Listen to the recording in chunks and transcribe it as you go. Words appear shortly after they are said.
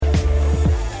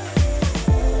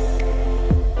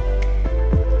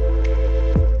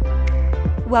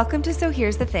Welcome to So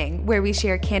Here's the Thing, where we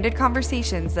share candid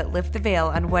conversations that lift the veil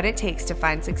on what it takes to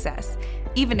find success,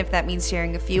 even if that means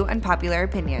sharing a few unpopular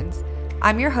opinions.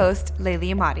 I'm your host,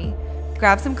 Layli Amati.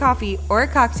 Grab some coffee or a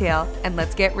cocktail, and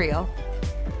let's get real.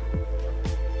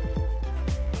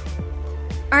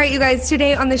 All right, you guys,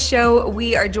 today on the show,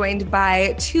 we are joined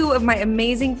by two of my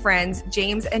amazing friends,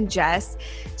 James and Jess.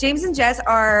 James and Jess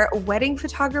are wedding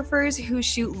photographers who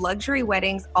shoot luxury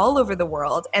weddings all over the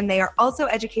world, and they are also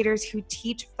educators who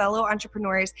teach fellow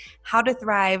entrepreneurs how to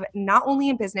thrive not only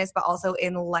in business, but also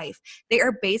in life. They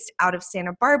are based out of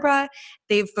Santa Barbara.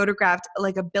 They've photographed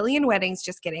like 1 billion weddings,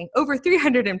 just kidding, over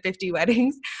 350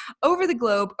 weddings over the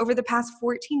globe over the past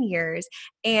 14 years.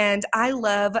 And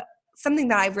something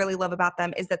that I really love about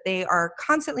them is that they are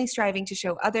constantly striving to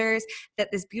show others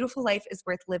that this beautiful life is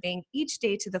worth living each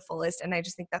day to the fullest. And I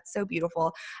just think that's so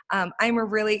beautiful. I'm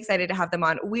really excited to have them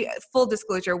on. Full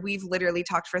disclosure, we've literally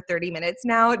talked for 30 minutes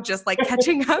now, just like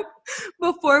catching up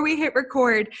before we hit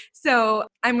record. So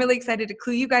I'm really excited to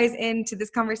clue you guys into this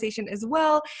conversation as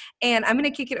well. And I'm going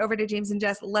to kick it over to James and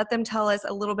Jess, let them tell us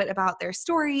a little bit about their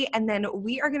story. And then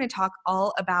we are going to talk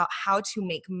all about how to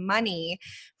make money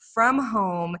from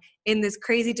home in this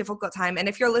crazy difficult time. And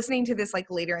if you're listening to this like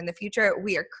later in the future,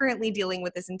 we are currently dealing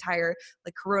with this entire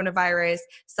like coronavirus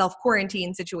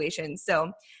self-quarantine situation.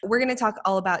 So we're going to talk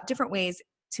all about different ways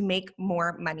to make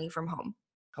more money from home.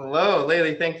 Hello,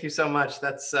 Layli. Thank you so much.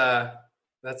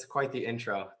 That's quite the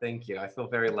intro. Thank you. I feel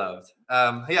very loved.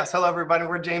 Yes, hello everybody.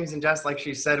 We're James and Jess. Like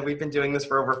she said, we've been doing this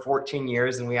for over 14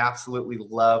 years and we absolutely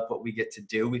love what we get to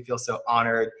do. We feel so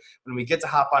honored when we get to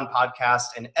hop on podcast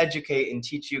and educate and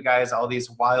teach you guys all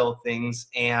these wild things.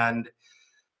 And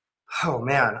oh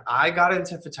man, I got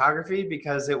into photography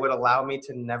because it would allow me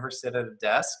to never sit at a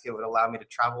desk. It would allow me to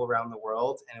travel around the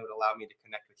world and it would allow me to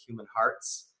connect with human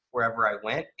hearts wherever I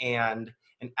went. And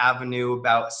an avenue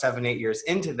about 7-8 years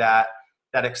into that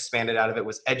expanded out of it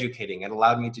was educating. It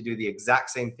allowed me to do the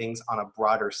exact same things on a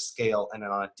broader scale and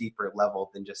on a deeper level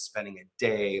than just spending a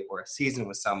day or a season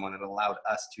with someone. It allowed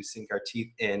us to sink our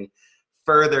teeth in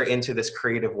further into this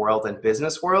creative world and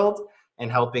business world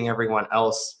and helping everyone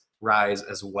else rise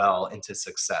as well into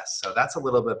success. So that's a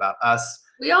little bit about us.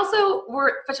 We also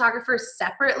were photographers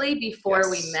separately before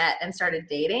we met and started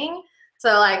dating.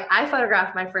 So like I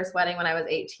photographed my first wedding when I was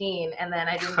 18 and then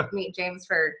I didn't meet James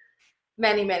for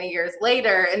many, many years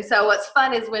later. And so what's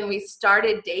fun is when we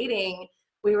started dating,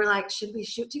 we were like, should we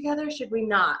shoot together? Should we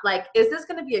not? Like, is this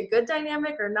going to be a good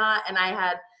dynamic or not? And I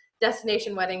had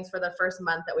destination weddings for the first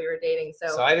month that we were dating.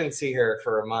 So I didn't see her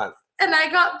for a month. And I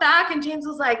got back and James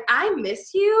was like, I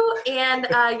miss you. And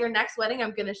your next wedding,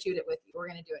 I'm going to shoot it with you. We're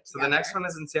going to do it together. So the next one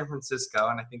is in San Francisco.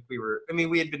 And I think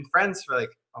we had been friends for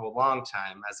like a long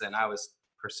time, as in I was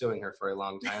pursuing her for a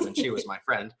long time and she was my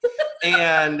friend.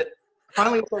 And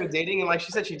finally we started dating, and like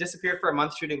she said, she disappeared for a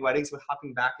month shooting weddings with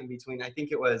hopping back in between. I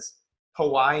think it was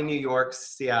Hawaii, New York,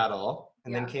 Seattle,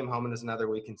 and then came home and there's another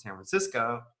week in San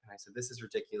Francisco. And I said, this is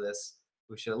ridiculous.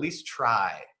 We should at least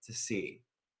try to see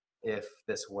if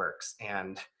this works.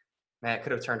 And man, it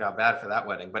could have turned out bad for that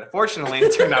wedding, but fortunately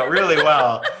it turned out really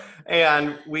well.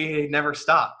 And we never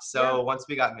stopped. So once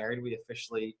we got married, we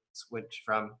officially switched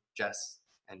from Jess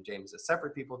and James as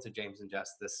separate people to James and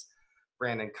Jess, this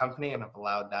brand and company, and have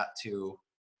allowed that to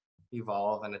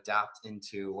evolve and adapt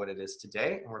into what it is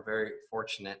today. And we're very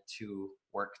fortunate to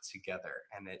work together.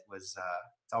 And it's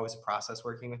always a process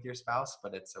working with your spouse,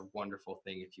 but it's a wonderful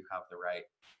thing if you have the right,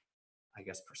 I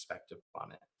guess, perspective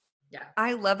on it. Yeah.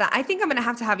 I love that. I think I'm going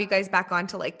to have you guys back on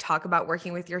to like talk about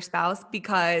working with your spouse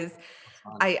because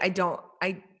I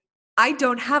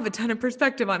don't have a ton of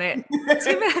perspective on it.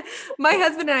 My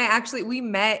husband and I we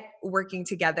met working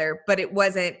together, but it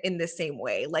wasn't in the same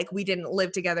way. Like we didn't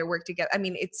live together, work together. I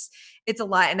mean, it's a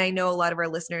lot. And I know a lot of our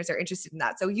listeners are interested in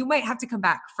that. So you might have to come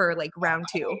back for like round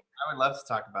 2. I would love to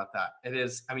talk about that. It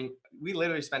is, I mean, we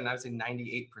literally spend, I would say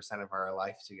 98% of our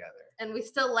life together. And we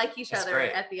still like each other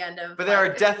at the end of. But there are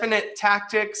definite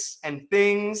tactics and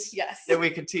things that we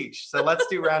could teach. So let's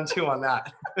do round 2 on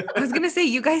that. I was going to say,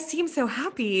 you guys seem so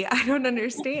happy. I don't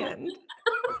understand.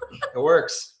 It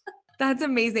works. That's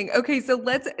amazing. Okay, so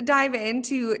let's dive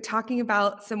into talking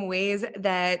about some ways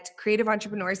that creative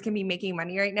entrepreneurs can be making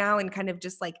money right now and kind of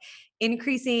just like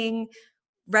increasing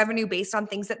revenue based on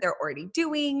things that they're already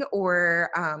doing or,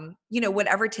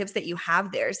 whatever tips that you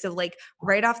have there. So like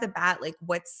right off the bat, like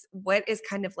what is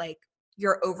kind of like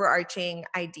your overarching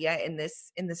idea in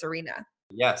this arena?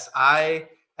 Yes,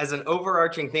 as an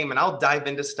overarching theme, and I'll dive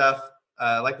into stuff.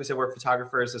 Like we said, we're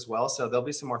photographers as well. So there'll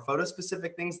be some more photo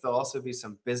specific things. There'll also be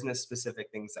some business specific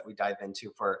things that we dive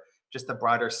into for just the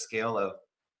broader scale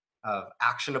of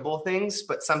actionable things.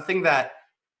 But something that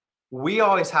we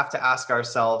always have to ask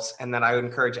ourselves, and then I would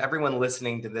encourage everyone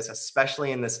listening to this,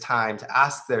 especially in this time, to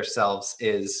ask themselves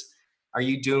is, are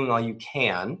you doing all you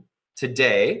can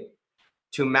today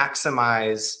to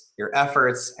maximize your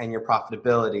efforts and your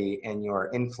profitability and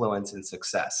your influence and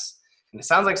success? And it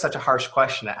sounds like such a harsh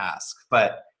question to ask,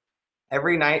 but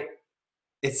every night,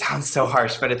 it sounds so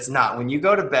harsh, but it's not. When you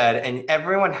go to bed, and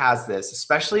everyone has this,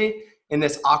 especially in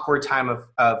this awkward time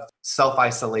of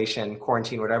self-isolation,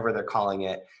 quarantine, whatever they're calling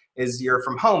it, is you're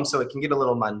from home, so it can get a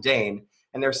little mundane.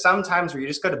 And there's some times where you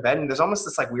just go to bed and there's almost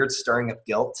this like weird stirring of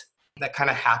guilt that kind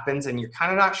of happens and you're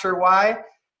kind of not sure why.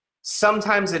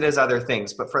 Sometimes it is other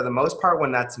things, but for the most part,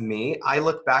 when that's me, I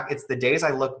look back, it's the days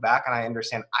I look back and I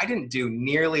understand I didn't do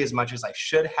nearly as much as I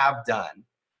should have done.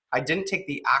 I didn't take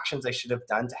the actions I should have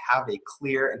done to have a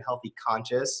clear and healthy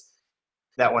conscience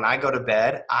that when I go to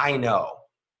bed, I know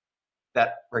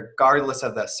that regardless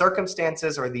of the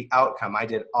circumstances or the outcome, I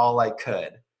did all I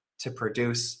could to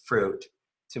produce fruit,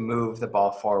 to move the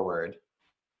ball forward.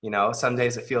 You know, some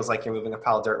days it feels like you're moving a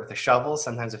pile of dirt with a shovel.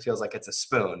 Sometimes it feels like it's a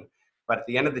spoon. But at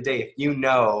the end of the day, if you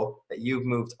know that you've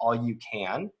moved all you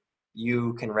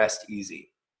can rest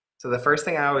easy. So the first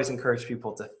thing I always encourage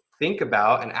people to think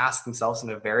about and ask themselves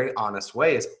in a very honest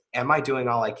way is, am I doing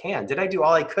all I can? Did I do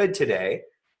all I could today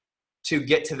to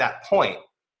get to that point?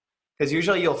 Because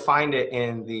usually you'll find it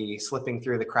in the slipping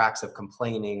through the cracks of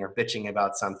complaining or bitching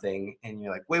about something. And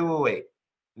you're like, wait.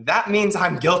 That means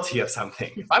I'm guilty of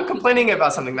something. If I'm complaining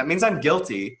about something, that means I'm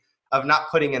guilty of not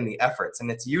putting in the efforts. And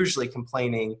it's usually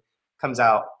complaining comes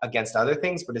out against other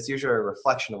things, but it's usually a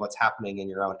reflection of what's happening in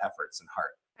your own efforts and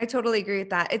heart. I totally agree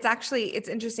with that. It's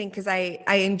interesting because I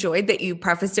enjoyed that you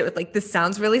prefaced it with like, this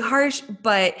sounds really harsh,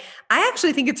 but I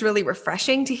actually think it's really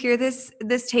refreshing to hear this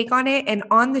take on it. And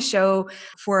on the show,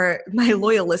 for my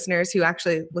loyal listeners who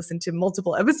actually listen to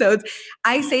multiple episodes,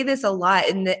 I say this a lot.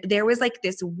 And there was like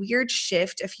this weird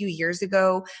shift a few years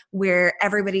ago where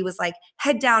everybody was like,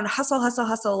 head down, hustle,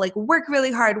 like work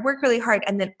really hard.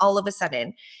 And then all of a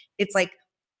sudden it's like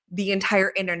the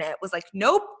entire internet was like,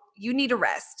 nope, you need to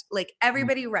rest. Like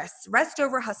everybody rest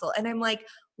over hustle. And I'm like,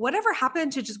 whatever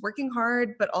happened to just working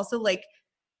hard, but also like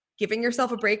giving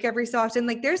yourself a break every so often?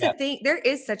 Like there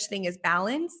is such thing as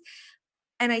balance.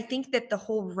 And I think that the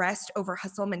whole rest over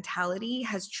hustle mentality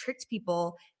has tricked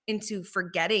people into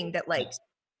forgetting that like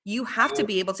you have to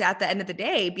be able to, at the end of the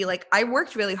day, be like, I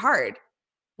worked really hard.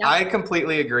 Yep. I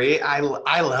completely agree. I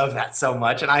love that so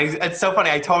much. And it's so funny.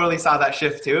 I totally saw that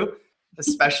shift too,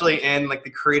 especially in like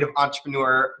the creative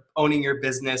entrepreneur owning your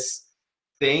business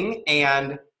thing.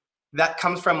 And that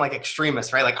comes from like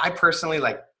extremists, right? Like I personally,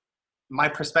 like my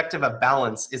perspective of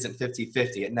balance isn't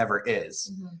 50-50. It never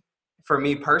is. Mm-hmm. For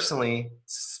me personally,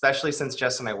 especially since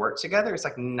Jess and I work together, it's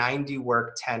like 90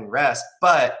 work, 10 rest.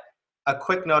 But a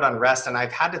quick note on rest, and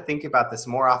I've had to think about this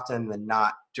more often than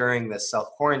not during this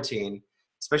self-quarantine,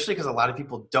 especially because a lot of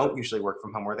people don't usually work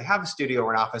from home, or they have a studio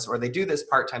or an office, or they do this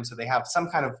part-time, so they have some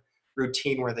kind of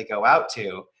routine where they go out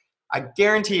to. I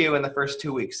guarantee you in the first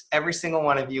 2 weeks, every single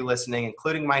one of you listening,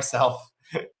 including myself,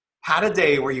 had a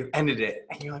day where you ended it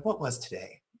and you're like, what was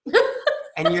today?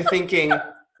 And you're thinking,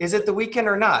 is it the weekend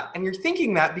or not? And you're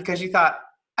thinking that because you thought,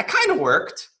 I kind of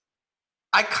worked.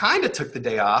 I kind of took the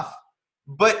day off.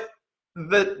 But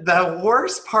the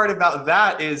worst part about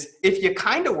that is if you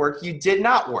kind of worked, you did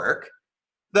not work.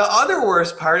 The other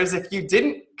worst part is if you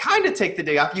didn't kind of take the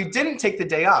day off, you didn't take the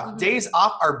day off. Mm-hmm. Days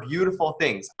off are beautiful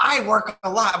things. I work a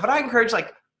lot, but I encourage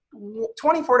like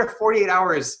 24 to 48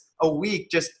 hours a week,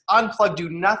 just unplug, do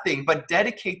nothing, but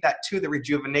dedicate that to the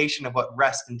rejuvenation of what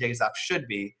rest and days off should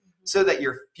be, so that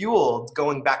you're fueled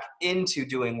going back into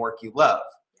doing work you love.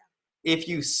 If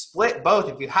you split both,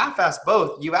 if you half-ass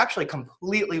both, you actually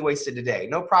completely wasted a day.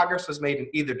 No progress was made in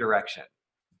either direction.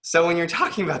 So when you're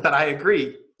talking about that, I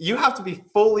agree. You have to be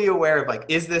fully aware of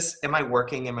like, am I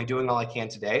working? Am I doing all I can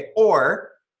today?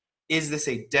 Or is this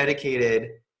a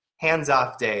dedicated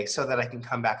hands-off day so that I can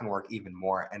come back and work even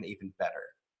more and even better?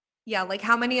 Yeah. Like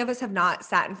how many of us have not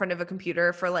sat in front of a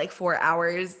computer for like 4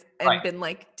 hours and been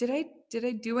like, did I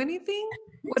do anything?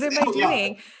 What am I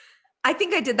doing? Yeah. I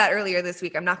think I did that earlier this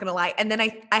week. I'm not going to lie. And then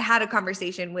I had a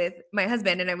conversation with my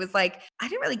husband and I was like, I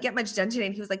didn't really get much done today.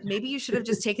 And he was like, maybe you should have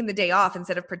just taken the day off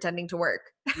instead of pretending to work.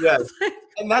 Yes.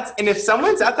 And if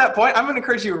someone's at that point, I'm going to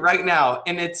encourage you right now.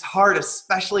 And it's hard,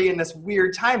 especially in this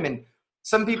weird time. And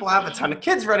some people have a ton of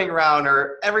kids running around,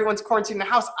 or everyone's quarantined in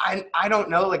the house. I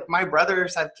don't know. Like my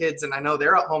brothers have kids and I know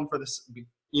they're at home for this,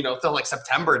 till like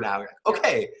September now.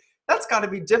 Okay. That's got to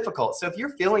be difficult. So if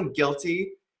you're feeling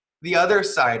guilty, the other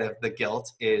side of the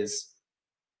guilt is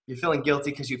you're feeling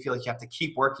guilty because you feel like you have to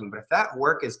keep working. But if that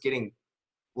work is getting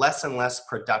less and less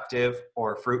productive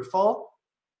or fruitful,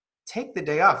 take the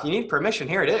day off. You need permission.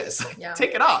 Here it is. Yeah.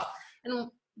 Take it off. And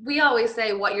we always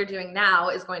say what you're doing now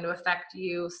is going to affect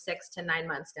you 6 to 9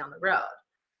 months down the road.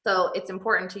 So it's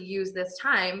important to use this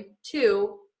time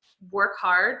to work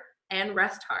hard and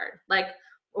rest hard. Like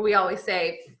we always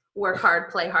say, work hard,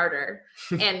 play harder.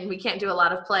 And we can't do a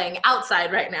lot of playing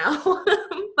outside right now.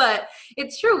 But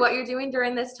it's true. What you're doing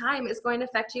during this time is going to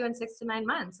affect you in 6 to 9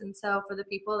 months. And so for the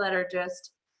people that are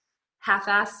just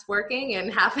half-ass working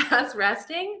and half-ass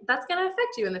resting, that's going to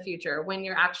affect you in the future when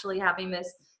you're actually having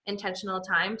this intentional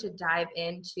time to dive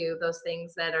into those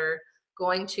things that are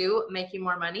going to make you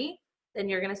more money. Then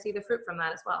you're going to see the fruit from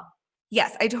that as well.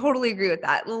 Yes, I totally agree with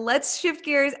that. Let's shift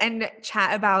gears and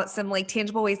chat about some like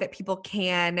tangible ways that people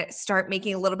can start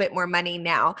making a little bit more money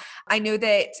now. I know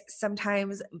that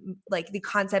sometimes like the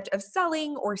concept of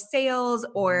selling or sales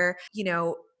or,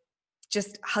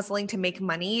 just hustling to make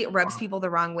money rubs people the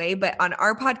wrong way. But on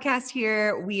our podcast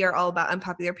here, we are all about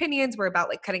unpopular opinions. We're about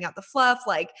like cutting out the fluff.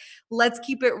 Like, let's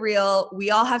keep it real.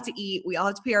 We all have to eat. We all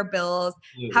have to pay our bills.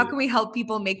 How can we help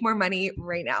people make more money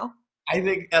right now? I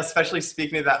think, especially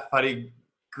speaking of that funny,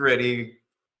 gritty,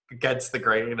 against the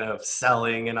grain of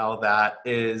selling and all that,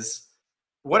 is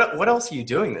what else are you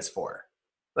doing this for?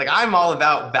 Like, I'm all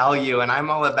about value and I'm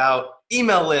all about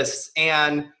email lists.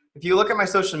 And if you look at my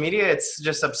social media, it's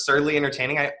just absurdly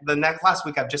entertaining. Last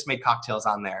week, I've just made cocktails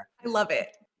on there. I love it.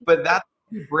 But that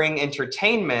bring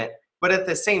entertainment. But at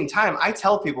the same time, I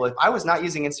tell people, if I was not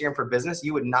using Instagram for business,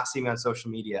 you would not see me on social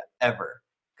media ever.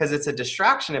 Because it's a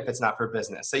distraction if it's not for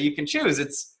business. So you can choose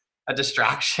it's a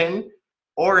distraction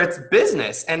or it's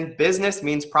business. And business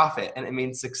means profit and it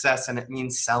means success and it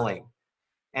means selling.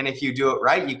 And if you do it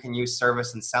right, you can use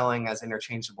service and selling as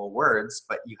interchangeable words,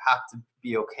 but you have to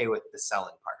be okay with the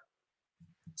selling part.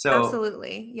 So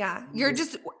absolutely. Yeah. You're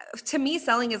just, to me,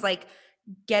 selling is like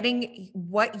getting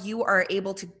what you are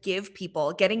able to give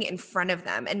people, getting it in front of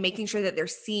them and making sure that they're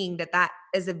seeing that that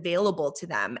is available to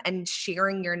them and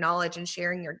sharing your knowledge and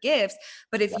sharing your gifts.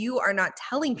 But if you are not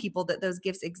telling people that those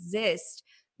gifts exist,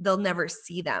 they'll never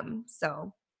see them.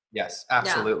 So yes,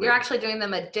 absolutely. Yeah, you're actually doing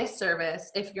them a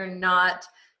disservice if you're not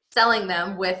selling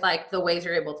them with like the ways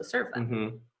you're able to serve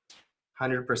them.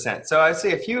 100%. So I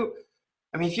say if you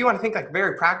want to think like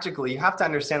very practically, you have to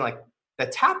understand like the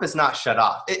tap is not shut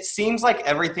off. It seems like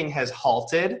everything has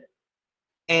halted.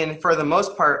 And for the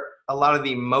most part, a lot of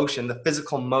the motion, the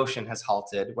physical motion has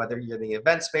halted, whether you're in the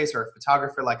event space or a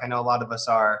photographer, like I know a lot of us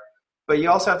are. But you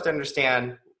also have to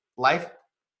understand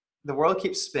the world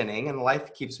keeps spinning and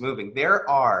life keeps moving. There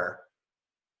are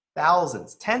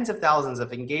thousands, tens of thousands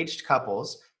of engaged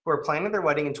couples who are planning their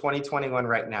wedding in 2021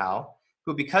 right now,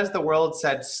 who because the world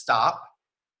said stop,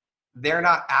 they're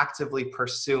not actively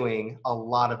pursuing a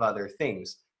lot of other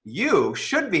things. You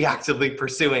should be actively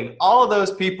pursuing all of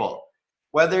those people,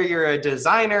 whether you're a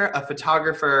designer, a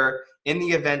photographer, in the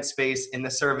event space, in the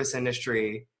service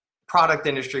industry, product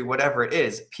industry, whatever it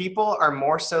is. People are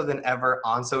more so than ever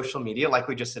on social media. Like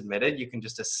we just admitted, you can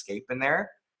just escape in there.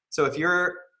 So if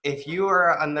you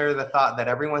are under the thought that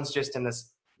everyone's just in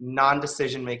this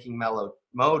non-decision making mellow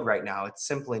mode right now, it's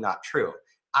simply not true.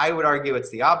 I would argue it's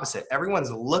the opposite. Everyone's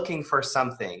looking for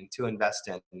something to invest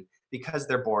in because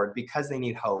they're bored, because they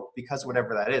need hope, because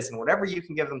whatever that is. And whatever you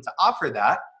can give them to offer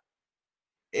that,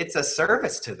 it's a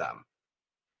service to them.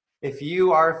 If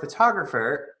you are a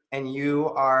photographer and you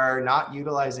are not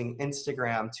utilizing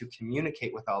Instagram to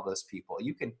communicate with all those people,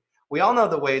 we all know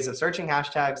the ways of searching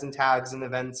hashtags and tags and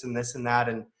events and this and that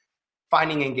and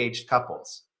finding engaged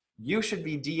couples. You should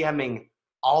be DMing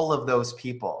all of those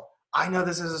people. I know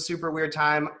this is a super weird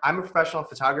time. I'm a professional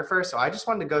photographer, so I just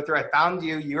wanted to go through. I found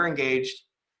you, you're engaged.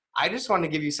 I just wanted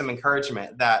to give you some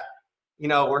encouragement that,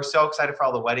 we're so excited for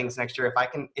all the weddings next year.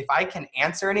 If I can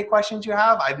answer any questions you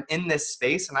have, I'm in this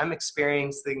space and I'm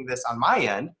experiencing this on my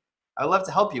end. I would love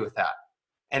to help you with that.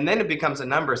 And then it becomes a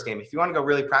numbers game. If you want to go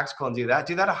really practical and do that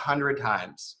 100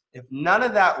 times. If none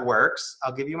of that works,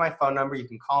 I'll give you my phone number. You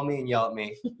can call me and yell at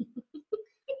me.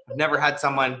 I've never had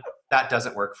someone that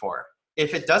doesn't work for.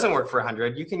 If it doesn't work for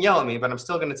 100, you can yell at me, but I'm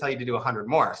still going to tell you to do 100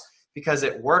 more because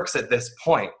it works at this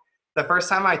point. The first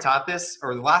time I taught this,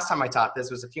 or the last time I taught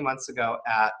this, was a few months ago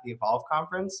at the Evolve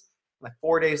conference. Like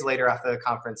 4 days later after the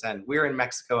conference ended, we were in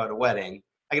Mexico at a wedding.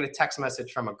 I get a text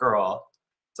message from a girl.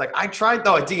 It's like, a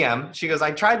DM. She goes,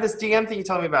 I tried this DM thing you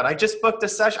told me about. I just booked a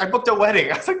session. I booked a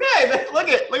wedding. I was like, hey, look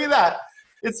at that.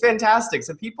 It's fantastic.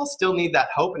 So people still need that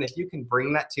hope. And if you can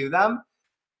bring that to them,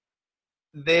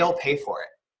 they'll pay for it.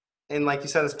 And like you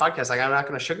said in this podcast, like I'm not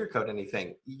going to sugarcoat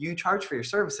anything. You charge for your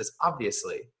services,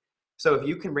 obviously. So if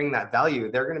you can bring that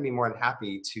value, they're going to be more than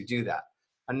happy to do that.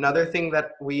 Another thing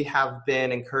that we have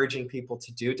been encouraging people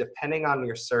to do, depending on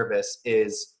your service,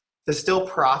 is to still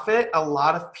profit, a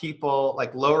lot of people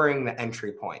like lowering the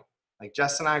entry point. Like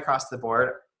Jess and I across the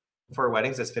board for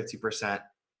weddings, it's 50%.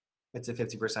 It's a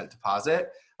 50% deposit.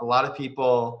 A lot of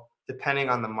people, depending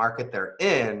on the market they're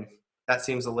in, that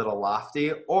seems a little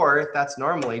lofty. Or if that's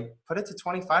normally, put it to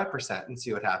 25% and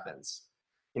see what happens.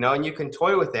 And you can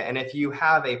toy with it. And if you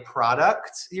have a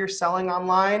product you're selling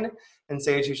online and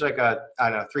say it's usually like a,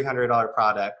 $300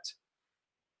 product,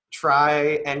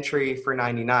 try entry for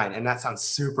 $99. And that sounds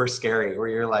super scary where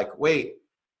you're like, wait,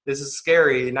 this is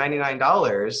scary,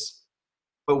 $99.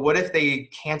 But what if they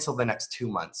cancel the next 2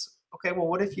 months? Okay, well,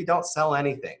 what if you don't sell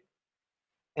anything?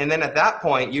 And then at that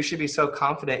point, you should be so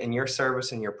confident in your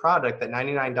service and your product that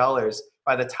 $99,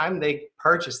 by the time they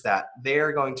purchase that,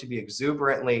 they're going to be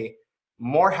exuberantly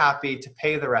more happy to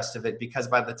pay the rest of it, because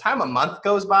by the time a month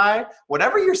goes by,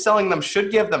 whatever you're selling them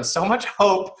should give them so much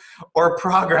hope or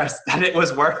progress that it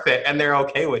was worth it and they're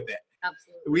okay with it.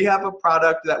 Absolutely. We have a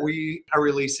product that we are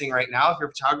releasing right now. If you're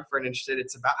a photographer and interested,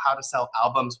 it's about how to sell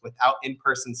albums without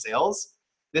in-person sales.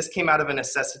 This came out of a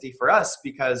necessity for us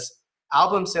because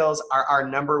album sales are our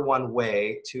number one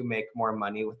way to make more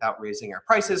money without raising our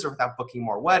prices or without booking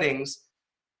more weddings.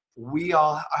 We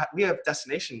have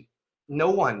destination.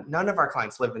 None of our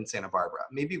clients live in Santa Barbara,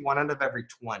 maybe 1 out of every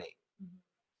 20.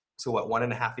 So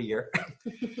 1.5 a year?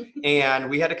 And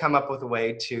we had to come up with a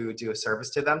way to do a service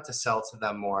to them, to sell to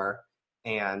them more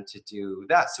and to do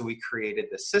that. So we created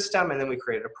the system and then we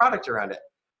created a product around it.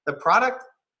 The product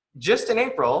just in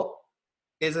April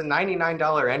is a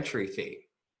 $99 entry fee.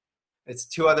 It's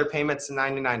 2 other payments of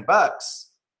 $99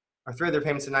 or 3 other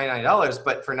payments of $99.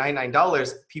 But for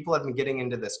 $99, people have been getting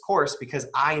into this course because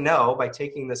I know by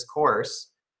taking this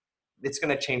course, it's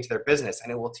going to change their business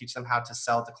and it will teach them how to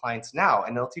sell to clients now.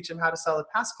 And it'll teach them how to sell to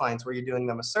past clients where you're doing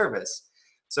them a service.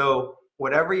 So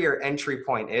whatever your entry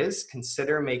point is,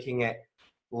 consider making it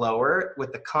lower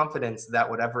with the confidence that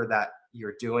whatever that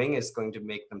you're doing is going to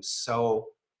make them so,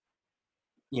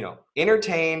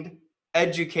 entertained,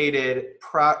 educated,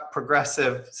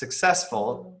 progressive,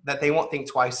 successful, that they won't think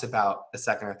twice about the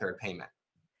second or third payment.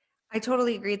 I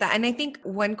totally agree with that. And I think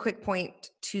one quick point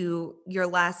to your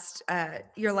last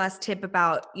tip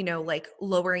about, like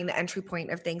lowering the entry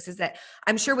point of things is that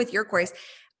I'm sure with your course,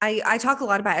 I talk a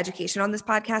lot about education on this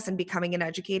podcast and becoming an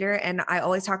educator. And I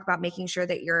always talk about making sure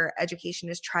that your education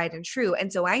is tried and true.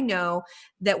 And so I know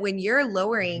that when you're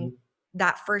lowering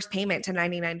that first payment to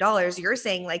 $99, you're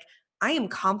saying like, I am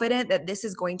confident that this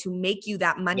is going to make you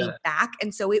that money back.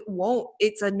 And so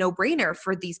it's a no-brainer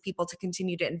for these people to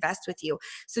continue to invest with you.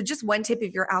 So just one tip,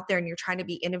 if you're out there and you're trying to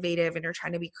be innovative and you're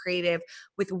trying to be creative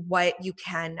with what you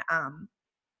can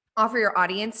offer your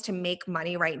audience to make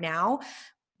money right now,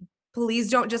 please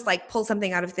don't just like pull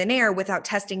something out of thin air without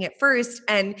testing it first,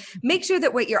 and make sure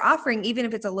that what you're offering, even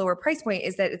if it's a lower price point,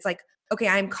 is that it's like, okay,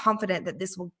 I'm confident that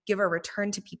this will give a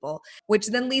return to people, which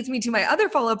then leads me to my other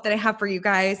follow-up that I have for you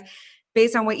guys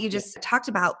based on what you just talked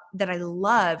about that I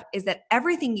love, is that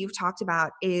everything you've talked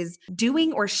about is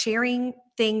doing or sharing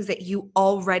things that you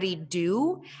already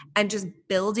do and just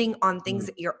building on things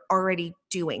that you're already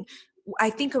doing.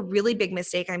 I think a really big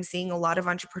mistake I'm seeing a lot of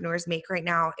entrepreneurs make right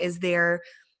now is they're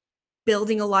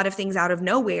building a lot of things out of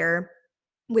nowhere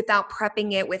without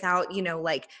prepping it, without,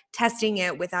 like testing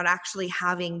it, without actually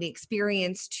having the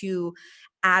experience to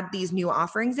add these new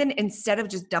offerings in, instead of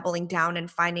just doubling down and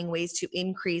finding ways to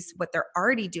increase what they're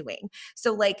already doing.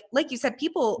 So like you said,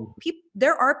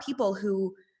 there are people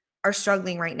who are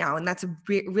struggling right now, and that's a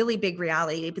really big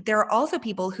reality, but there are also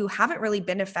people who haven't really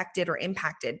been affected or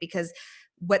impacted because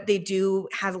what they do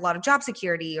has a lot of job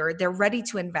security or they're ready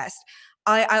to invest.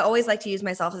 I always like to use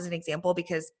myself as an example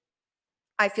because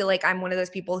I feel like I'm one of those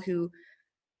people who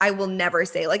I will never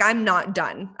say, like, I'm not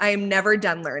done. I am never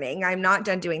done learning. I'm not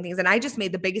done doing things. And I just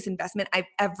made the biggest investment I've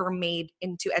ever made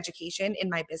into education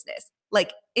in my business.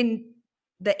 Like in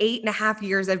the 8.5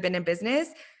 years I've been in business,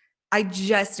 I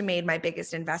just made my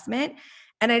biggest investment.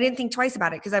 And I didn't think twice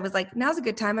about it because I was like, now's a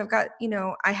good time. I've got,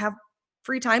 I have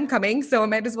free time coming, so I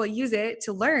might as well use it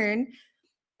to learn.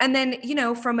 And then,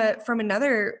 from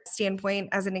another standpoint,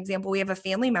 as an example, we have a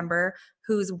family member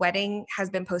whose wedding has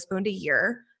been postponed a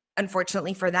year,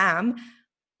 unfortunately for them.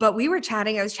 But I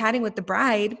was chatting with the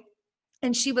bride,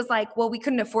 and she was like, well, we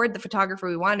couldn't afford the photographer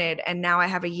we wanted, and now I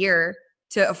have a year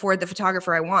to afford the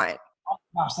photographer I want. Oh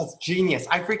gosh, that's genius.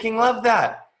 I freaking love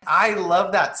that. I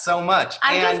love that so much.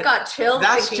 Just got chills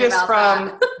thinking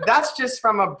about that. That's just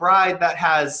from a bride that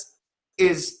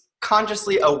is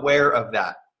consciously aware of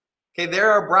that. Okay,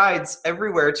 there are brides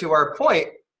everywhere, to our point,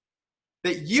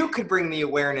 that you could bring the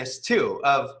awareness to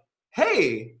of,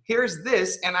 hey, here's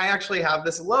this, and I actually have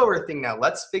this lower thing now.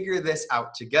 Let's figure this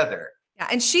out together. Yeah,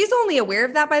 and she's only aware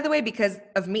of that, by the way, because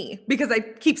of me, because I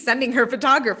keep sending her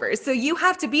photographers. So you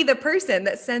have to be the person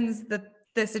that sends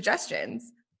the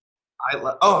suggestions.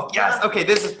 Oh, yes. Okay,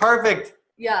 this is perfect.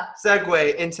 Yeah.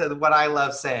 Segue into what I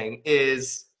love saying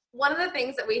is, one of the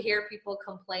things that we hear people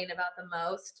complain about the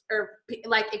most, or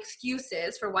like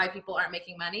excuses for why people aren't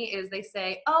making money, is they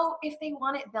say, oh, if they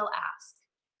want it, they'll ask.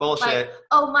 bullshit. Like,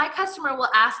 oh, my customer will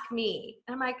ask me.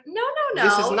 And I'm like, no.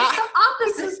 This is not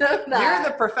it's the opposite of that.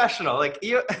 You're the professional. Like,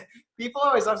 people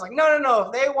always, I was like, no.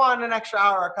 If they want an extra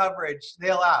hour of coverage,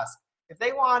 they'll ask. If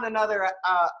they want another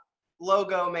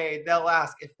logo made, they'll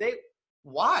ask.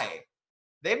 Why?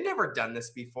 They've never done this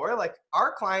before. Like,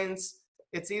 our clients,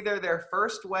 it's either their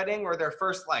first wedding or their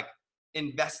first, like,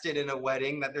 invested in a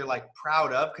wedding that they're, like,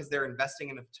 proud of because they're investing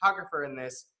in a photographer in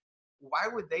this. Why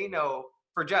would they know,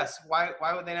 for Jess, why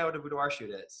would they know what a boudoir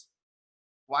shoot is?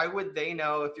 Why would they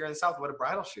know, if you're in the South, what a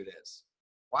bridal shoot is?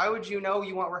 Why would you know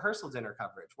you want rehearsal dinner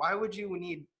coverage? Why would you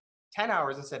need 10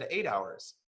 hours instead of 8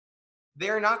 hours?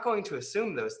 They're not going to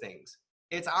assume those things.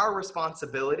 It's our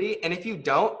responsibility. And if you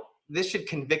don't, this should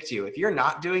convict you. If you're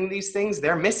not doing these things,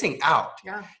 they're missing out.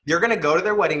 Yeah. You're going to go to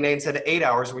their wedding day instead of 8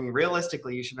 hours when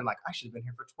realistically you should have been like, I should have been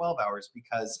here for 12 hours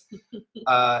because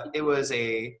it was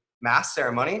a mass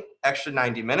ceremony, extra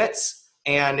 90 minutes,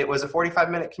 and it was a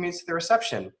 45-minute commute to the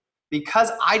reception.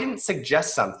 Because I didn't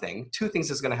suggest something, two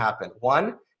things is going to happen.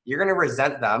 One, you're going to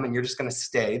resent them and you're just going to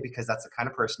stay because that's the kind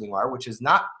of person you are, which is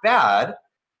not bad,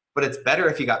 but it's better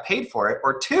if you got paid for it.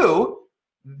 Or two,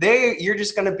 you're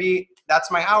just going to be, that's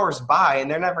my hours by,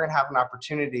 and they're never going to have an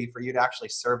opportunity for you to actually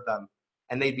serve them,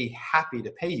 and they'd be happy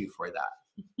to pay you for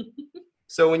that.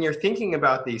 So when you're thinking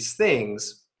about these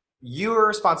things, your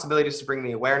responsibility is to bring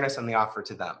the awareness and the offer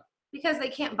to them. Because they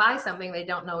can't buy something they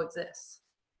don't know exists.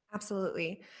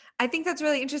 Absolutely. I think that's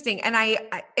really interesting. And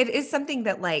it is something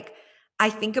that, like, I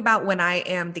think about when I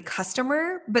am the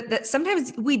customer, but that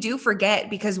sometimes we do forget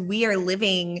because we are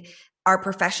living our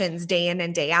professions day in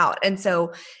and day out. And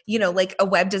so, like, a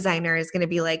web designer is going to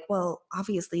be like, well,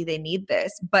 obviously they need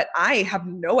this, but I have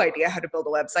no idea how to build a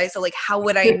website. So, like, how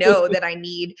would I know that I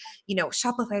need,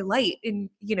 Shopify Lite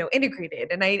and,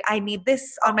 integrated, and I need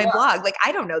this on my blog? Like,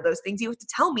 I don't know those things. You have to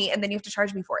tell me, and then you have to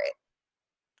charge me for it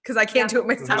because I can't do it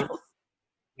myself. Mm-hmm.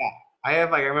 Yeah.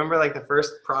 I remember, like, the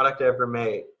first product I ever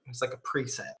made, it was like a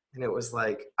preset, and it was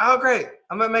like, oh, great,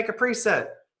 I'm going to make a preset.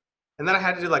 And then I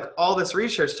had to do, like, all this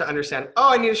research to understand,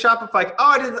 oh, I need a Shopify. Oh,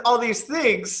 I did all these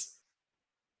things.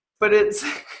 But it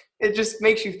just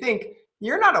makes you think,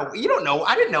 you don't know.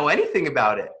 I didn't know anything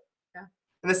about it. Yeah.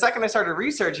 And the second I started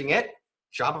researching it,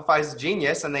 Shopify's a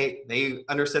genius, and they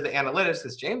understood the analytics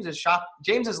because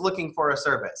James is looking for a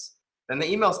service. Then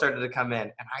the email started to come in,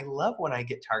 and I love when I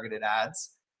get targeted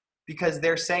ads because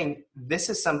they're saying, this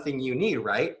is something you need,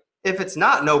 right? If it's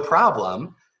not, no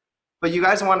problem. But you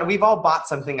guys we've all bought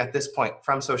something at this point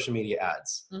from social media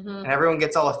ads. Mm-hmm. And everyone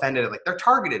gets all offended. Like, they're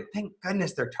targeted. Thank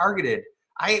goodness they're targeted.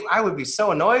 I would be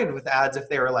so annoyed with ads if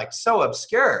they were, like, so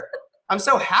obscure. I'm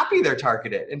so happy they're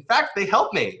targeted. In fact, they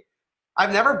help me.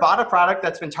 I've never bought a product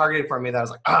that's been targeted for me that I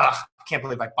was like, I can't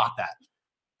believe I bought that.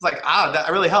 It's like,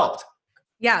 that really helped.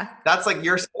 Yeah. That's, like,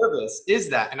 your service is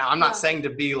that. And I'm not saying to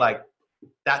be, like,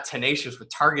 that tenacious with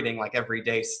targeting, like, every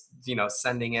day,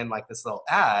 sending in, like, this little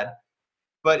ad.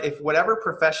 But if whatever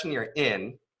profession you're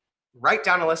in, write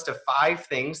down a list of 5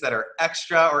 things that are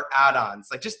extra or add-ons.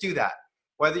 Like, just do that.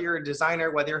 Whether you're a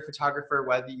designer, whether you're a photographer,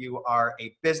 whether you are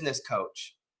a business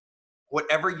coach,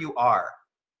 whatever you are,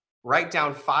 write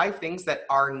down 5 things that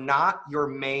are not your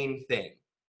main thing.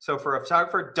 So for a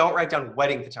photographer, don't write down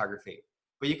wedding photography.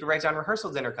 But you can write down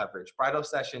rehearsal dinner coverage, bridal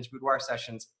sessions, boudoir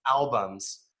sessions,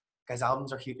 albums. Guys,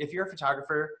 albums are huge. If you're a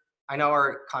photographer, I know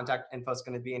our contact info is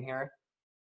going to be in here.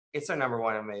 It's our number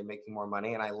one way of making more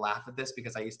money. And I laugh at this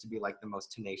because I used to be, like, the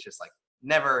most tenacious, like,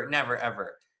 never,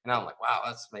 ever. And I'm like, wow,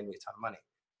 that's made me a ton of money.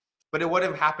 But it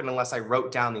wouldn't have happened unless I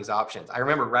wrote down these options. I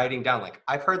remember writing down, like,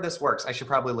 I've heard this works. I should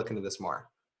probably look into this more.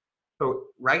 So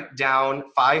write down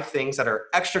 5 things that are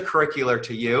extracurricular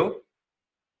to you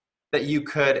that you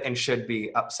could and should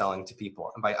be upselling to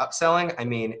people. And by upselling, I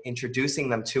mean introducing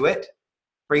them to it,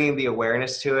 bringing the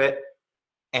awareness to it,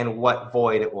 and what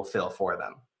void it will fill for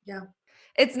them. Yeah.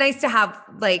 It's nice to have,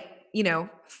 like,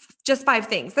 just 5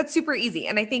 things. That's super easy.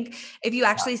 And I think if you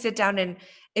actually sit down and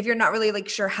if you're not really, like,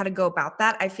 sure how to go about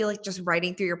that, I feel like just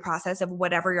writing through your process of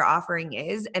whatever your offering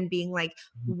is and being like,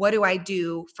 what do I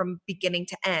do from beginning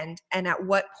to end? And at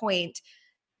what point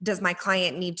does my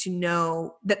client need to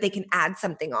know that they can add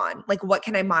something on? Like, what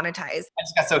can I monetize? I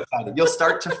just got so excited. You'll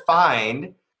start to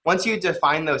find, once you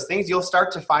define those things, you'll start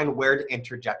to find where to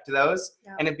interject those,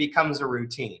 and it becomes a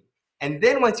routine. And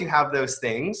then once you have those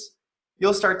things,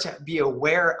 you'll start to be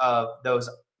aware of those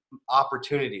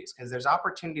opportunities, because there's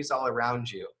opportunities all around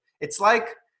you. It's like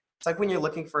when you're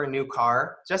looking for a new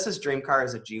car. Jess's dream car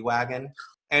is a G-Wagon.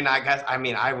 And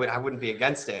I wouldn't be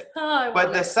against it.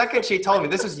 But the second she told me,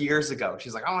 this was years ago,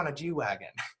 she's like, I want a G-Wagon.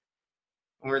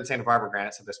 We're in Santa Barbara,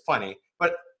 granted, so there's plenty.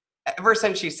 But ever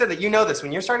since she said that, this,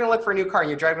 when you're starting to look for a new car and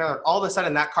you're driving around, all of a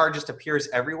sudden that car just appears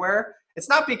everywhere. It's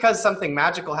not because something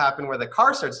magical happened where the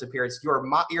car starts to appear. It's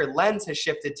your lens has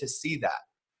shifted to see that.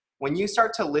 When you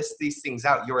start to list these things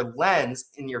out, your lens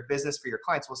in your business for your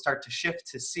clients will start to shift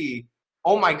to see,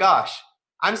 oh my gosh,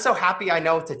 I'm so happy I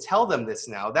know to tell them this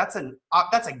now. That's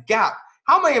a gap.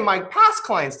 How many of my past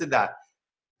clients did that?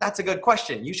 That's a good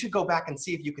question. You should go back and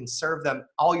see if you can serve them,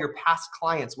 all your past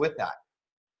clients, with that.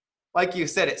 Like you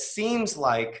said, it seems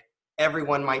like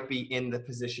everyone might be in the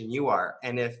position you are.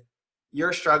 And if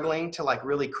you're struggling to like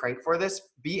really crank for this,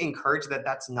 be encouraged that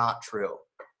that's not true.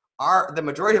 The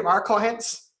majority of our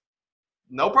clients,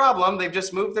 no problem. They've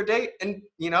just moved their date, and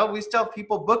we still have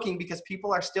people booking because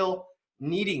people are still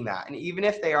needing that. And even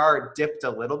if they are dipped a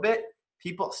little bit,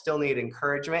 people still need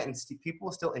encouragement, and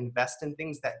people still invest in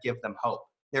things that give them hope.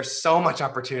 There's so much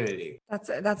opportunity.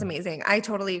 That's amazing. I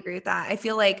totally agree with that. I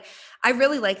feel like I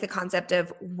really like the concept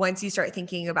of once you start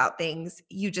thinking about things,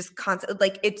 you just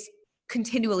like it's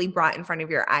continually brought in front of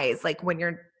your eyes, like when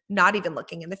you're not even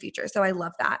looking in the future. So I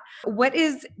love that.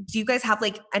 Do you guys have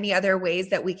like any other ways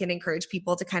that we can encourage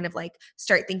people to kind of like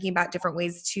start thinking about different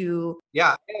ways to?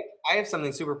 Yeah, I have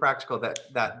something super practical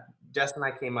that Jess and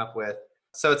I came up with.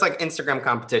 So it's like Instagram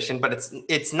competition, but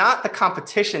it's not the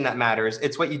competition that matters.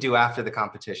 It's what you do after the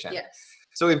competition. Yes.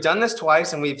 So we've done this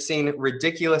twice and we've seen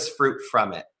ridiculous fruit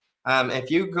from it.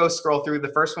 If you go scroll through,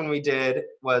 the first one we did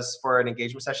was for an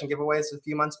engagement session giveaways a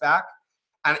few months back.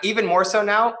 And even more so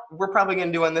now, we're probably going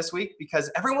to do one this week because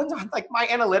everyone's like, my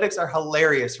analytics are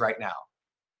hilarious right now.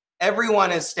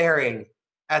 Everyone is staring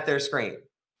at their screen.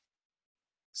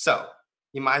 So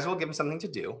you might as well give them something to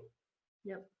do.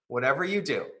 Yep. Whatever you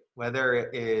do, whether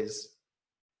it is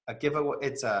a giveaway,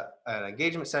 it's an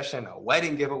engagement session, a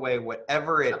wedding giveaway,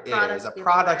 whatever it is, a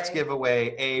product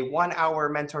giveaway, a 1-hour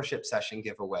mentorship session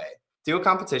giveaway. Do a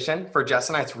competition. For Jess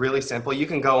and I, it's really simple. You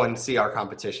can go and see our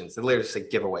competitions. They literally say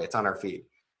giveaway. It's on our feed.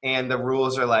 And the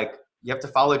rules are like, you have to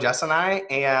follow Jess and I.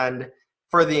 And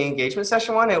for the engagement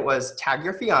session one, it was tag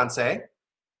your fiance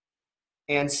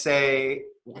and say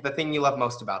the thing you love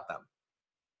most about them.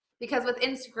 Because with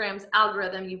Instagram's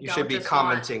algorithm, you don't should be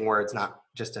commenting words, not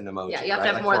just an emoji. Yeah, you have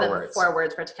to have more than 4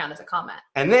 words for it to count as a comment.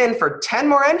 And then for 10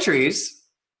 more entries,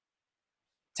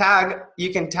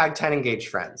 you can tag 10 engaged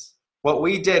friends. What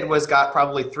we did was got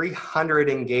probably 300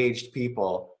 engaged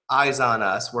people, eyes on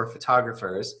us, we're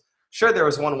photographers. Sure, there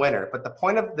was one winner, but the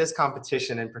point of this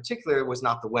competition in particular was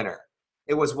not the winner.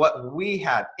 It was what we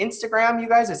had. Instagram, you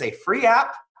guys, is a free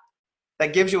app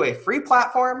that gives you a free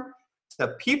platform to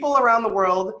people around the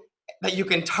world that you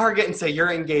can target and say,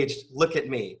 you're engaged, look at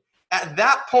me. At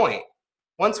that point,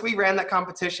 once we ran that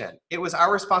competition, it was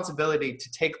our responsibility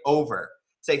to take over.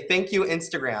 Say, thank you,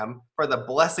 Instagram, for the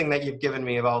blessing that you've given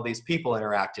me of all these people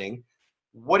interacting.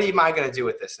 What am I going to do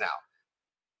with this now?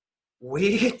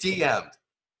 We DM'd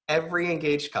every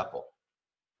engaged couple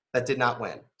that did not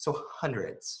win. So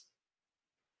hundreds.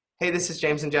 Hey, this is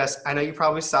James and Jess. I know you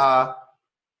probably saw,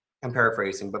 I'm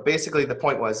paraphrasing, but basically the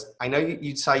point was, I know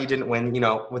you saw you didn't win.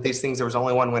 With these things, there was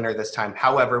only one winner this time.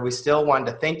 However, we still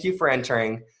wanted to thank you for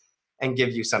entering and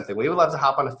give you something. We would love to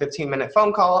hop on a 15-minute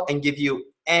phone call and give you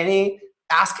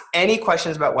ask any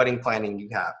questions about wedding planning you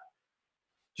have.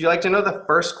 Do you like to know the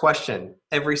first question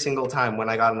every single time when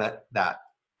I got on that?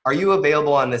 Are you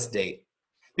available on this date?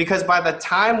 Because by the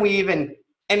time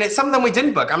and it's some of them we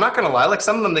didn't book. I'm not going to lie. Like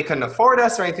some of them, they couldn't afford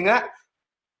us or anything like that.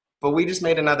 But we just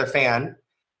made another fan.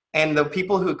 And the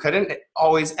people who couldn't, it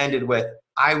always ended with,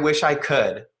 I wish I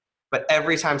could. But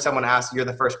every time someone asks, you're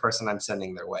the first person I'm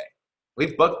sending their way.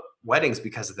 We've booked weddings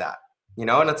because of that.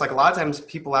 And it's like a lot of times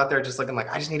people out there just looking like,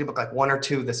 I just need to book like 1 or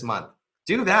 2 this month.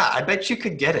 Do that. I bet you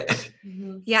could get it.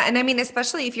 Mm-hmm. Yeah. And I mean,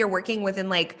 especially if you're working within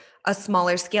like a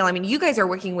smaller scale. I mean, you guys are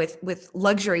working with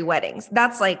luxury weddings.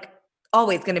 That's like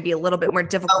always going to be a little bit more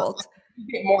difficult.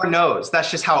 You get more no's. That's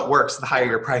just how it works. The higher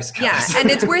your price goes. Yeah. And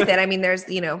it's worth it. I mean, there's,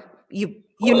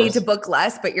 you need to book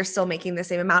less, but you're still making the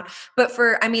same amount. But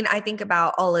I think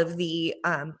about all of the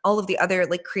other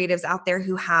like creatives out there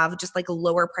who have just like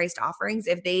lower priced offerings.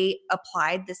 If they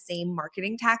applied the same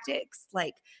marketing tactics,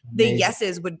 like the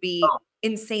yeses would be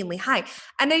insanely high.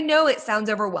 And I know it sounds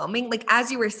overwhelming. Like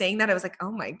as you were saying that, I was like,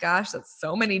 oh my gosh, that's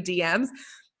so many DMs.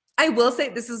 I will say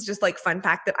this is just like fun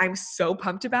fact that I'm so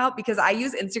pumped about because I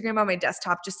use Instagram on my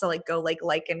desktop just to like go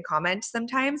like and comment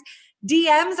sometimes.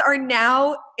 DMs are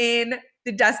now in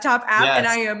the desktop app, and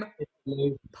I am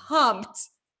pumped.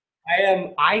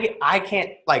 I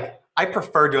can't, like, I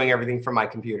prefer doing everything from my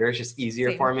computer. It's just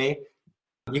easier for me.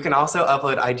 You can also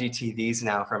upload IGTVs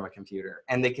now from a computer,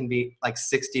 and they can be like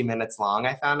 60 minutes long,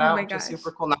 I found out, which is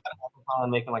super cool. Not that I'm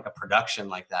making like a production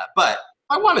like that, but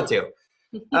I wanted to.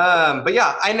 But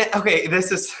yeah, okay,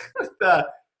 this is,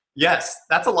 yes,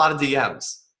 that's a lot of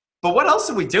DMs. But what else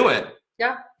are we doing?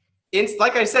 Yeah.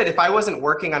 Like I said, if I wasn't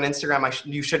working on Instagram,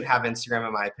 you shouldn't have Instagram,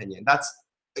 in my opinion.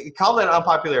 Call it an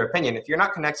unpopular opinion. If you're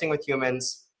not connecting with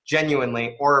humans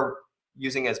genuinely or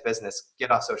using as business,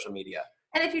 get off social media.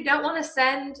 And if you don't want to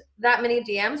send that many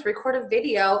DMs, record a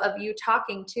video of you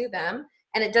talking to them.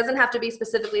 And it doesn't have to be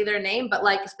specifically their name, but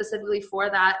like specifically for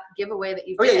that giveaway that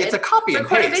you did. Oh yeah, it's a copy and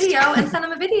paste. Record a video and send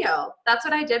them a video. That's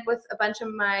what I did with a bunch of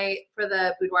for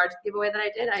the boudoir giveaway that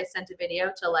I did. I sent a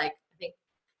video to like, I think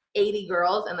 80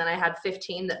 girls, and then I had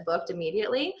 15 that booked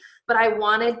immediately. But I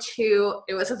wanted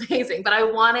it was amazing, but I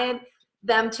wanted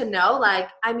them to know, like,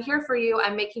 I'm here for you.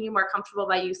 I'm making you more comfortable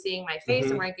by you seeing my face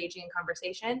and we're engaging in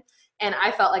conversation. And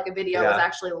I felt like a video was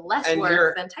actually less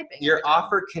work than typing. Your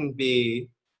offer can be,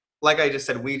 like I just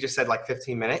said, we just said like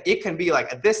 15 minutes. It can be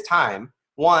like, at this time,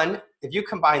 one, if you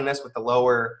combine this with the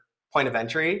lower point of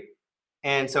entry,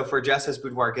 and so for Jess's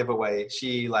boudoir giveaway,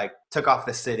 she like took off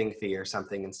the sitting fee or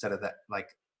something instead of that, like,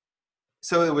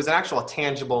 so it was an actual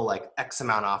tangible like X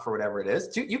amount off or whatever it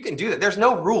is. You can do that. There's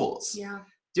no rules. Yeah.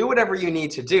 Do whatever you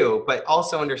need to do, but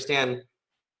also understand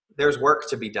there's work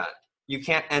to be done. You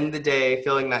can't end the day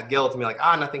feeling that guilt and be like,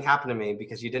 nothing happened to me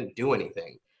because you didn't do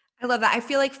anything. I love that. I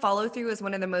feel like follow through is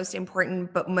one of the most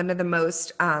important, but one of the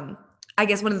most, I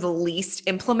guess one of the least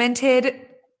implemented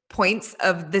points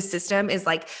of the system is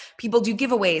like people do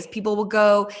giveaways. People will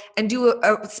go and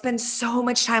spend so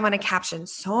much time on a caption,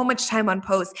 so much time on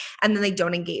posts, and then they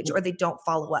don't engage or they don't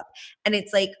follow up. And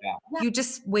it's like, you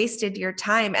just wasted your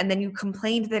time and then you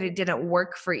complained that it didn't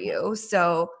work for you.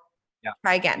 So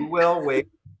try again. You will wait.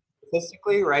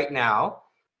 Statistically right now,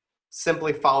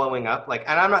 simply following up, like,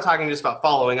 and I'm not talking just about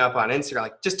following up on Instagram,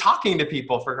 like just talking to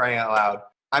people, for crying out loud.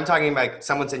 I'm talking about like,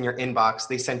 someone's in your inbox,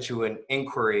 they sent you an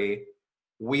inquiry,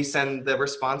 we send the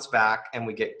response back and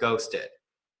we get ghosted.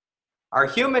 Our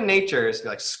human nature is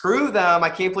like, screw them, I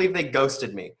can't believe they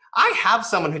ghosted me. I have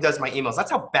someone who does my emails. That's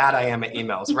how bad I am at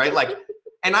emails, right? Like,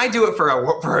 and I do it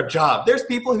for a job. There's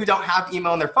people who don't have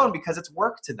email on their phone because it's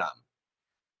work to them.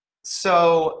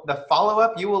 So the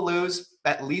follow-up, you will lose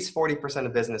at least 40%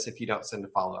 of business if you don't send a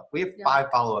follow-up. We have 5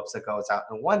 follow-ups that goes out,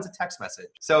 and one's a text message.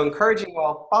 So encouraging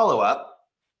all follow-up.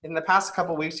 In the past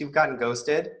couple of weeks, you've gotten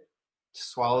ghosted.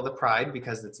 Swallow the pride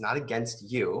because it's not against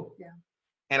you. Yeah.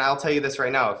 And I'll tell you this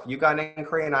right now. If you got an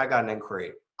inquiry and I got an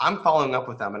inquiry, I'm following up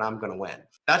with them and I'm going to win.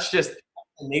 That's just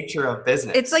the nature of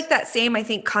business. It's like that same, I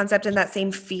think, concept and that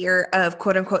same fear of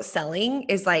quote unquote selling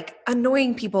is like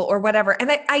annoying people or whatever.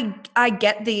 And I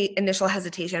get the initial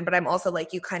hesitation, but I'm also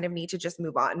like, you kind of need to just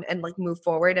move on and like move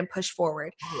forward and push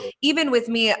forward. Even with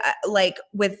me, like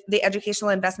with the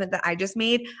educational investment that I just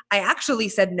made, I actually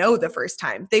said no the first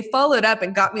time. They followed up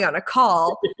and got me on a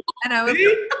call and I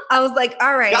was like,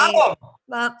 all right,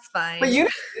 that's fine. But you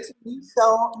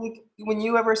sell, like, when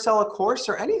you ever sell a course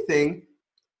or anything,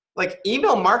 like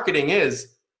email marketing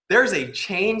there's a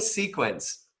chain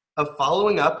sequence of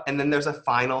following up and then there's a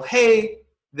final, hey,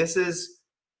 this is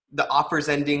the offer's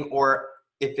ending, or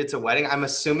if it's a wedding, I'm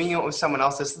assuming it was someone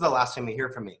else. This is the last time you hear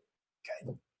from me.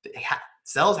 Okay.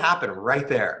 Sales happen right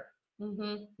there.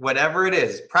 Mm-hmm. Whatever it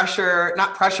is,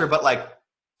 not pressure, but like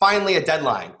finally a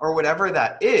deadline or whatever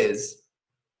that is.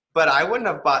 But I wouldn't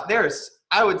have bought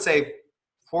I would say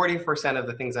 40% of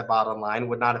the things I bought online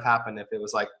would not have happened if it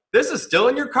was like, this is still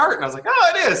in your cart. And I was like,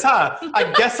 oh, it is, huh? I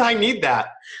guess I need that.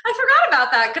 I forgot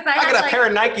about that because I got a pair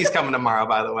of Nikes coming tomorrow,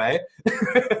 by the way.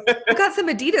 I got some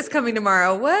Adidas coming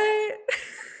tomorrow. What?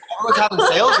 Everyone's having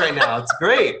sales right now. It's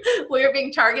great. We're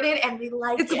being targeted and we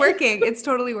like it. It's working. It's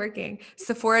totally working.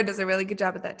 Sephora does a really good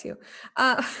job at that too.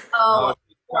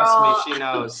 Trust me, she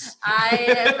knows. I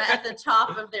am at the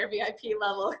top of their VIP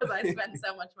level because I spend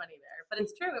so much money there. But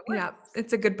it's true. It works. Yeah,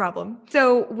 it's a good problem.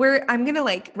 So I'm going to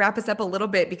like wrap us up a little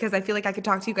bit because I feel like I could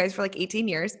talk to you guys for like 18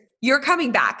 years. You're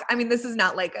coming back. I mean, this is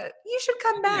not like you should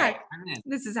come back.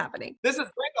 This is happening. This is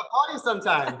great. I'll call you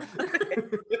sometime.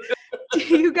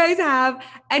 Do you guys have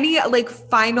any like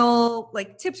final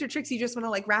like tips or tricks you just want to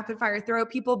like rapid fire throw at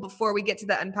people before we get to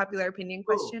the unpopular opinion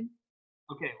question?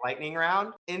 Okay, lightning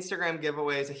round. Instagram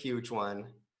giveaway is a huge one.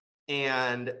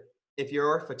 And if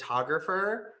you're a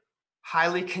photographer,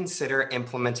 highly consider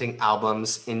implementing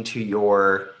albums into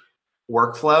your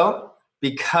workflow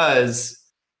because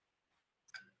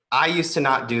I used to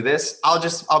not do this.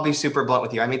 I'll be super blunt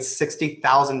with you. I made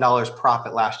 $60,000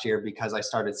 profit last year because I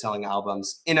started selling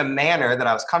albums in a manner that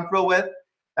I was comfortable with,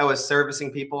 that was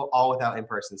servicing people, all without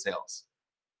in-person sales.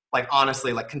 Like,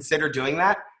 honestly, like, consider doing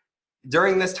that.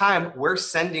 During this time, we're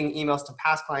sending emails to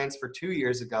past clients for 2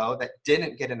 years ago that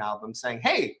didn't get an album saying,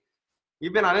 hey,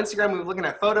 you've been on Instagram, we've been looking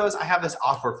at photos, I have this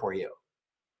offer for you.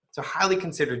 So highly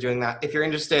consider doing that. If you're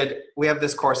interested, we have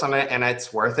this course on it and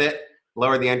it's worth it.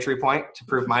 Lower the entry point to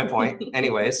prove my point.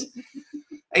 Anyways,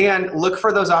 and look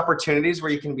for those opportunities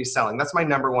where you can be selling. That's my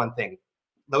number one thing.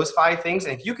 Those 5 things.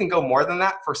 And if you can go more than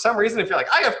that, for some reason, if you're like,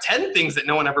 I have 10 things that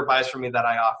no one ever buys from me that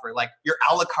I offer, like your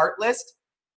a la carte list,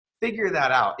 figure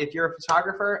that out. If you're a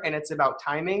photographer and it's about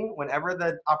timing, whenever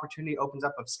the opportunity opens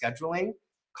up of scheduling,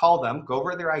 call them, go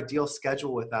over their ideal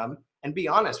schedule with them, and be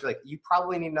honest. You're like, you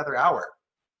probably need another hour.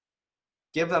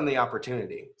 Give them the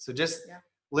opportunity. So just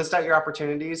list out your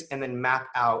opportunities and then map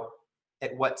out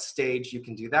at what stage you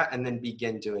can do that, and then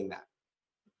begin doing that.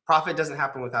 Profit doesn't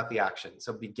happen without the action.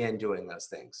 So begin doing those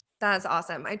things. That's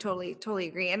awesome. I totally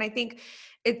agree. And I think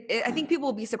I think people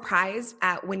will be surprised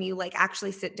at when you like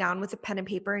actually sit down with a pen and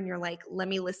paper and you're like, let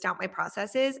me list out my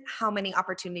processes, how many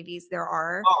opportunities there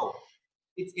are. Oh,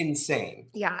 it's insane.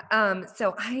 Yeah.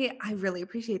 So I really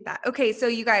appreciate that. Okay. So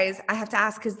you guys, I have to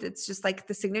ask, because it's just like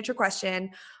the signature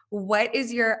question. What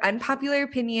is your unpopular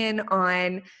opinion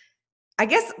on, I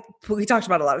guess we talked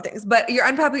about a lot of things, but your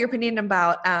unpopular opinion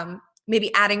about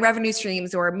maybe adding revenue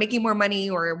streams or making more money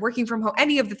or working from home,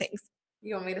 any of the things?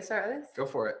 You want me to start with this? Go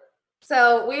for it.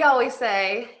 So we always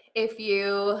say, if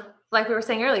you, like we were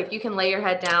saying earlier, if you can lay your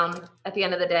head down at the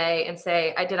end of the day and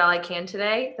say, I did all I can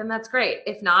today, then that's great.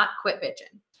 If not, quit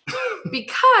bitching.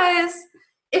 Because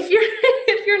if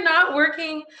you're not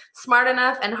working smart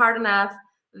enough and hard enough,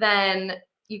 then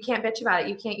you can't bitch about it.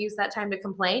 You can't use that time to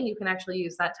complain. You can actually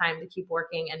use that time to keep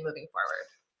working and moving forward.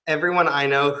 Everyone I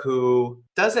know who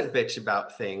doesn't bitch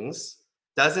about things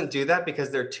doesn't do that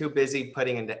because they're too busy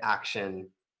putting into action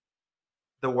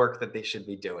the work that they should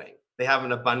be doing. They have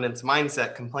an abundance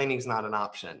mindset. Complaining is not an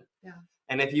option. Yeah.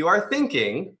 And if you are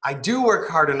thinking, I do work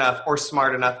hard enough or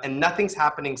smart enough and nothing's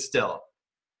happening still,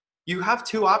 you have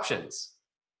 2 options: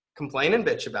 complain and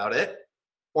bitch about it,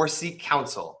 or seek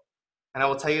counsel. And I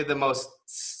will tell you, the most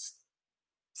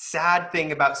sad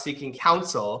thing about seeking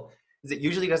counsel is it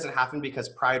usually doesn't happen because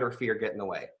pride or fear get in the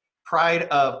way. Pride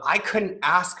of, I couldn't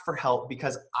ask for help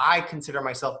because I consider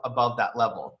myself above that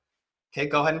level. Okay,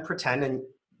 go ahead and pretend and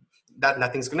that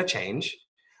nothing's going to change.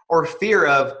 Or fear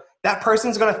of, that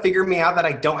person's going to figure me out that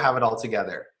I don't have it all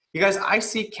together. You guys, I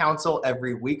seek counsel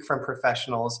every week from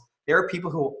professionals. There are people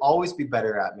who will always be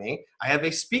better at me. I have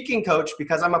a speaking coach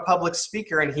because I'm a public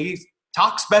speaker and he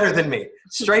talks better than me,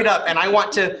 straight up, and I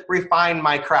want to refine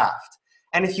my craft.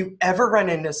 And if you ever run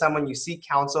into someone you seek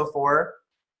counsel for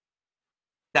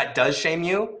that does shame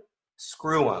you,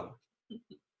 screw them.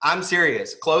 I'm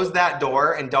serious. Close that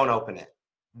door and don't open it.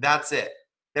 That's it.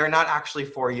 They're not actually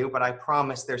for you, but I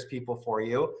promise there's people for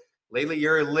you. Lately,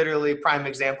 you're literally a prime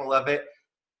example of it.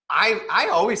 I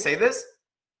always say this.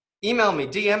 Email me,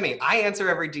 DM me. I answer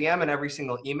every DM and every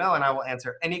single email, and I will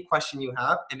answer any question you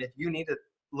have. And if you need a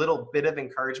little bit of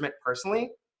encouragement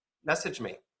personally, message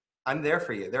me. I'm there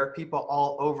for you. There are people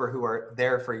all over who are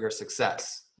there for your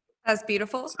success. That's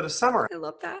beautiful. So to summarize, I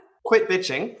love that. quit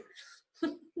bitching,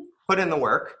 put in the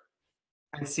work,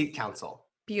 and seek counsel.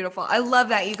 Beautiful. I love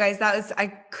that, you guys. I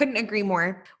couldn't agree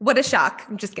more. What a shock.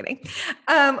 I'm just kidding.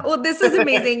 Well, this was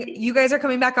amazing. You guys are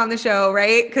coming back on the show,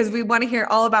 right? Because we want to hear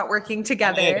all about working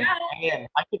together.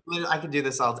 I could do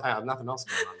this all the time. I have nothing else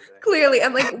going on today. Clearly.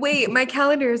 I'm like, wait, my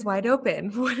calendar is wide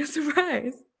open. What a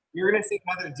surprise. You're going to see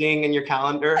another ding in your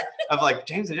calendar of like,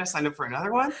 James, I just signed up for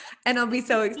another one. And I'll be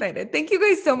so excited. Thank you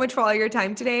guys so much for all your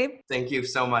time today. Thank you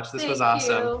so much. This was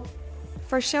awesome.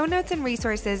 For show notes and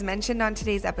resources mentioned on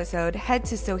today's episode, head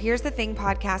to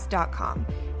sohere'sthethingpodcast.com.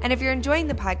 And if you're enjoying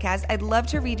the podcast, I'd love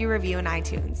to read your review in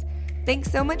iTunes. Thanks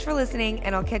so much for listening,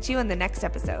 and I'll catch you in the next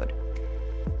episode.